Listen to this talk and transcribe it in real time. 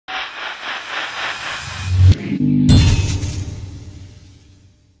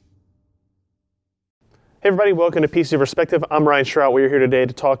Hey everybody, welcome to PC Perspective. I'm Ryan Shrout. We're here today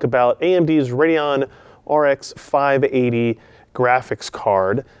to talk about AMD's Radeon RX 580 graphics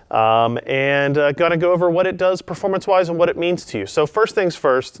card and gonna go over what it does performance-wise and what it means to you. So first things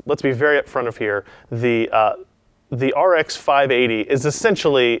first, let's be very upfront of here. The RX 580 is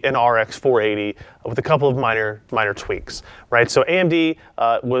essentially an RX 480 with a couple of minor tweaks, right? So AMD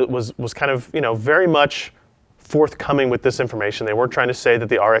was kind of, very much forthcoming with this information. They weren't trying to say that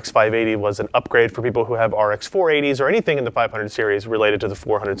the RX 580 was an upgrade for people who have RX 480s or anything in the 500 series related to the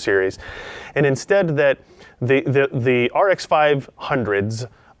 400 series. And instead that the RX 500s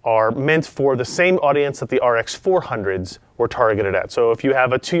are meant for the same audience that the RX 400s were targeted at. So if you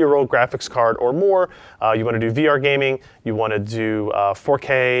have a 2-year-old graphics card or more, you want to do VR gaming, you want to do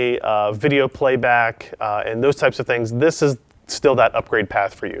 4K video playback, and those types of things, this is still that upgrade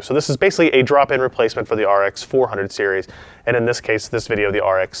path for you. So this is basically a drop-in replacement for the RX 400 series, and in this case, this video, the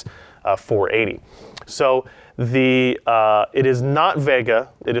RX 480. So it is not Vega,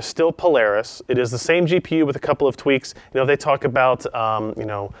 it is still Polaris. It is the same GPU with a couple of tweaks. They talk about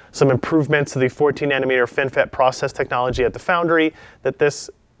some improvements to the 14-nanometer FinFET process technology at the foundry that this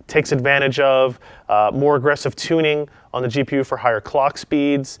takes advantage of, more aggressive tuning on the GPU for higher clock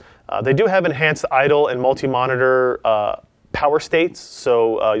speeds. They do have enhanced idle and multi-monitor power states,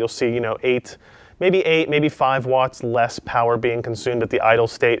 so you'll see, 8, maybe 5 watts less power being consumed at the idle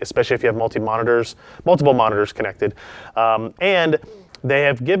state, especially if you have multiple monitors connected. And they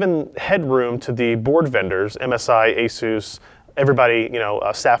have given headroom to the board vendors, MSI, Asus, everybody,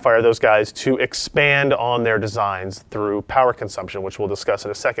 Sapphire, those guys, to expand on their designs through power consumption, which we'll discuss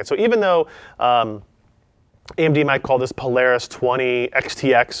in a second. So even though AMD might call this Polaris 20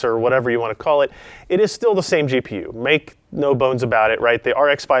 XTX or whatever you want to call it, it is still the same GPU. Make no bones about it, right? The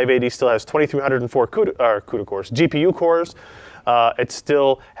RX 580 still has 2,304 CUDA cores, GPU cores. It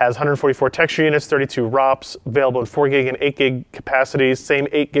still has 144 texture units, 32 ROPs, available in 4 gig and 8 gig capacities, same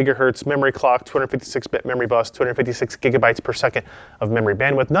 8 gigahertz memory clock, 256-bit memory bus, 256 gigabytes per second of memory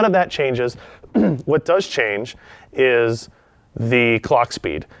bandwidth. None of that changes. What does change is the clock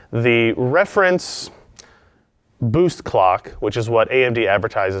speed. The reference boost clock, which is what AMD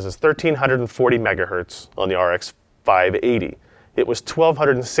advertises, is 1,340 megahertz on the RX 580. It was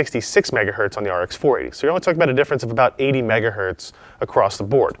 1,266 megahertz on the RX 480. So you're only talking about a difference of about 80 megahertz across the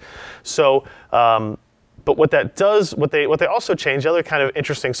board. So, but what that does, what they also changed, the other kind of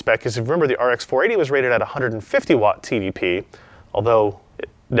interesting spec is, if you remember, the RX 480 was rated at 150 watt TDP, although it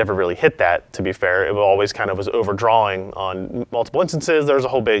never really hit that, to be fair. It always kind of was overdrawing on multiple instances. There's a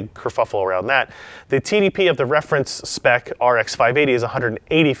whole big kerfuffle around that. The TDP of the reference spec RX 580 is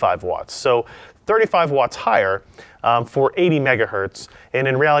 185 watts. So 35 watts higher for 80 megahertz. And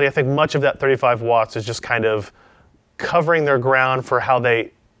in reality, I think much of that 35 watts is just kind of covering their ground for how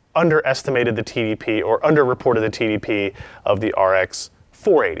they underestimated the TDP or underreported the TDP of the RX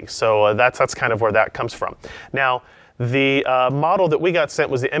 480. So that's kind of where that comes from. Now, the model that we got sent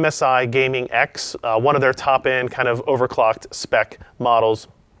was the Msi Gaming X, one of their top-end kind of overclocked spec models.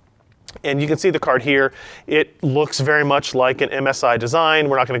 And you can see the card here. It looks very much like an MSI design.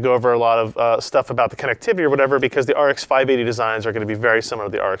 We're not going to go over a lot of stuff about the connectivity or whatever, because the RX 580 designs are going to be very similar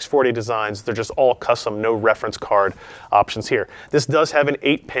to the RX 480 designs. They're just all custom, no reference card options here. This does have an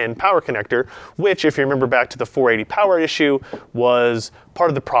 8-pin power connector, which, if you remember back to the 480 power issue, was part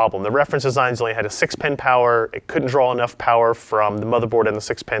of the problem. The reference designs only had a 6-pin power. It couldn't draw enough power from the motherboard and the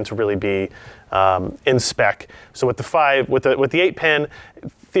 6-pin to really be in spec. So with the 8-pin,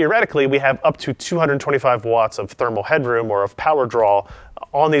 theoretically, we have up to 225 watts of thermal headroom or of power draw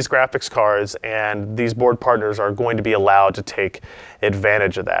on these graphics cards, and these board partners are going to be allowed to take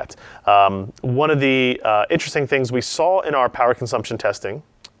advantage of that. One of the interesting things we saw in our power consumption testing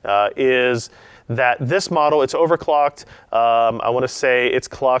is that this model, it's overclocked. I want to say its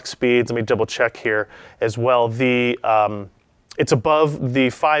clock speeds, let me double check here as well. It's above the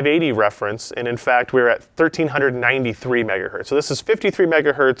 580 reference, and in fact, we're at 1,393 megahertz. So this is 53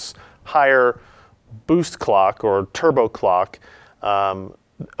 megahertz higher boost clock or turbo clock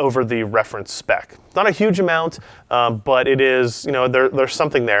over the reference spec. Not a huge amount, but it is, there's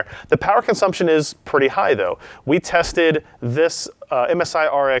something there. The power consumption is pretty high, though. We tested this MSI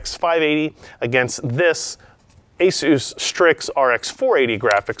RX 580 against this Asus Strix RX 480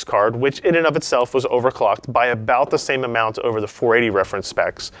 graphics card, which in and of itself was overclocked by about the same amount over the 480 reference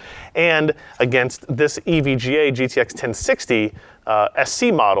specs, and against this EVGA GTX 1060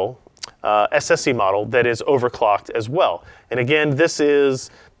 SC model, SSC model that is overclocked as well. And again, this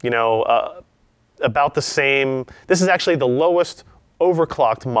is, about the same. This is actually the lowest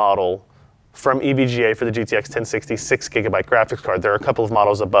overclocked model from EVGA for the GTX 1060 6GB graphics card. There are a couple of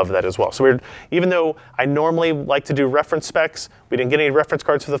models above that as well. So even though I normally like to do reference specs, we didn't get any reference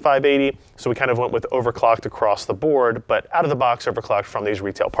cards for the 580, so we kind of went with overclocked across the board, but out of the box overclocked from these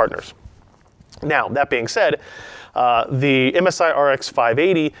retail partners. Now, that being said, the MSI RX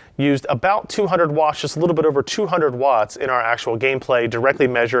 580 used about 200 watts, just a little bit over 200 watts in our actual gameplay, directly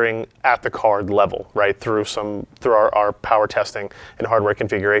measuring at the card level, right, through our power testing and hardware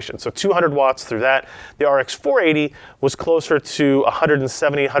configuration. So 200 watts through that. The RX 480 was closer to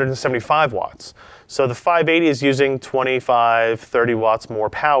 170, 175 watts. So the 580 is using 25, 30 watts more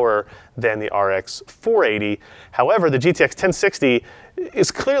power than the RX 480. However, the GTX 1060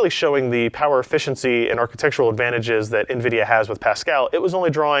 is clearly showing the power efficiency and architectural advantages that NVIDIA has with Pascal. It was only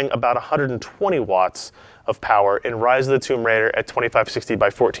drawing about 120 watts of power in Rise of the Tomb Raider at 2560 by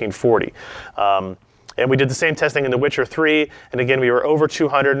 1440. And we did the same testing in The Witcher 3, and again, we were over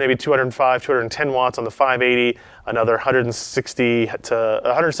 200, maybe 205, 210 watts on the 580, another 170 to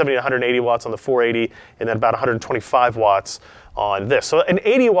 180 watts on the 480, and then about 125 watts on this. So an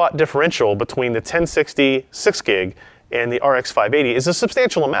 80 watt differential between the 1060 6 gig and the RX 580 is a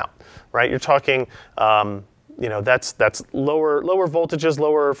substantial amount, right? You're talking, you know, that's lower voltages,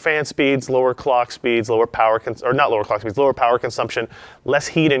 lower fan speeds, lower clock speeds, lower power consumption, less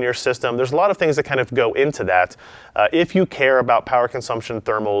heat in your system. There's a lot of things that kind of go into that if you care about power consumption,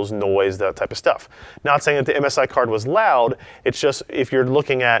 thermals, noise, that type of stuff. Not saying that the MSI card was loud. It's just if you're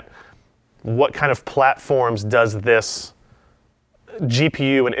looking at what kind of platforms does this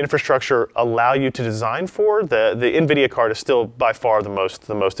GPU and infrastructure allow you to design for, the NVIDIA card is still by far the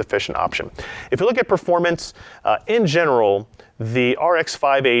most efficient option. If you look at performance, in general, the RX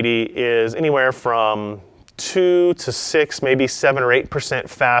 580 is anywhere from 2 to 6, maybe 7 or 8%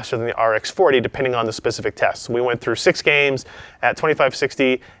 faster than the RX 480, depending on the specific tests. We went through 6 games at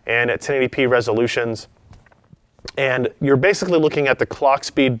 2560 and at 1080p resolutions. And you're basically looking at the clock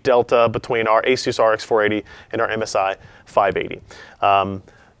speed delta between our Asus RX 480 and our MSI 580.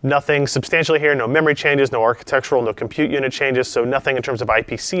 Nothing substantially here, no memory changes, no architectural, no compute unit changes, so nothing in terms of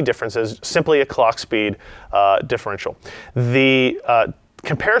IPC differences, simply a clock speed differential. The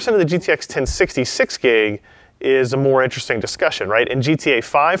comparison to the GTX 1060 6 gig is a more interesting discussion, right? In GTA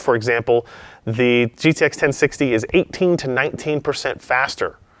 5, for example, the GTX 1060 is 18 to 19%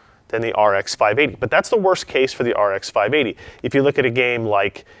 faster than the RX 580. But that's the worst case for the RX 580. If you look at a game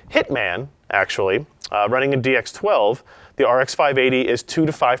like Hitman, actually, running in DX12, the RX 580 is 2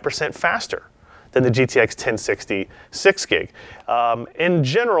 to 5% faster than the GTX 1060 6 gig. In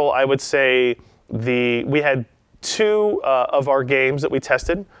general, I would say we had 2 of our games that we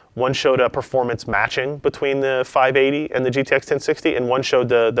tested. One showed a performance matching between the 580 and the GTX 1060, and one showed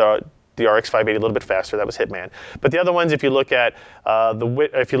the RX 580 a little bit faster. That was Hitman. But the other ones, if you look at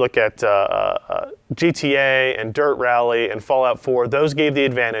GTA and Dirt Rally and Fallout 4, those gave the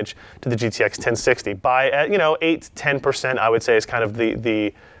advantage to the GTX 1060 by 8 to 10%. I would say is kind of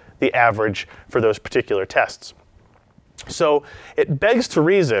the average for those particular tests. So it begs to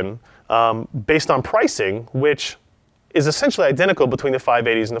reason, based on pricing, which is essentially identical between the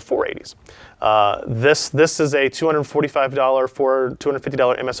 580s and the 480s. This is a $245 for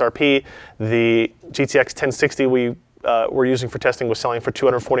 $250 MSRP. The GTX 1060 we were using for testing was selling for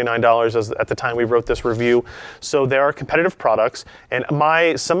 $249 at the time we wrote this review. So there are competitive products, and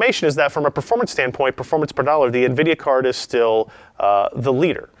my summation is that from a performance standpoint, performance per dollar, the NVIDIA card is still the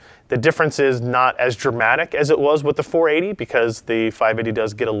leader. The difference is not as dramatic as it was with the 480 because the 580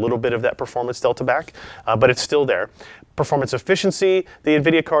 does get a little bit of that performance delta back, but it's still there. Performance efficiency, the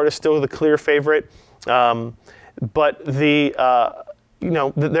NVIDIA card is still the clear favorite, but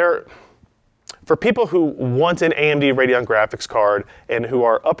for people who want an AMD Radeon graphics card and who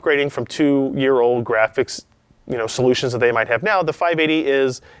are upgrading from 2-year-old graphics solutions that they might have now, the 580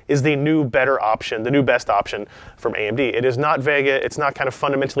 is the new better option, the new best option from AMD. It is not Vega. It's not kind of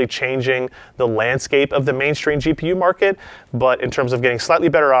fundamentally changing the landscape of the mainstream GPU market, but in terms of getting slightly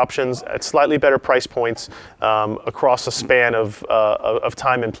better options at slightly better price points across a span of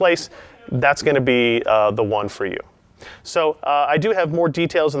time and place, that's going to be the one for you. So I do have more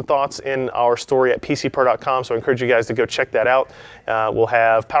details and thoughts in our story at PCPer.com, so I encourage you guys to go check that out. We'll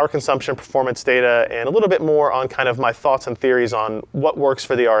have power consumption, performance data, and a little bit more on kind of my thoughts and theories on what works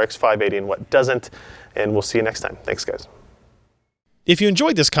for the RX 580 and what doesn't, and we'll see you next time. Thanks, guys. If you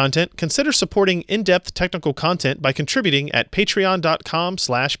enjoyed this content, consider supporting in-depth technical content by contributing at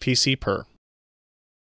patreon.com/PCPer.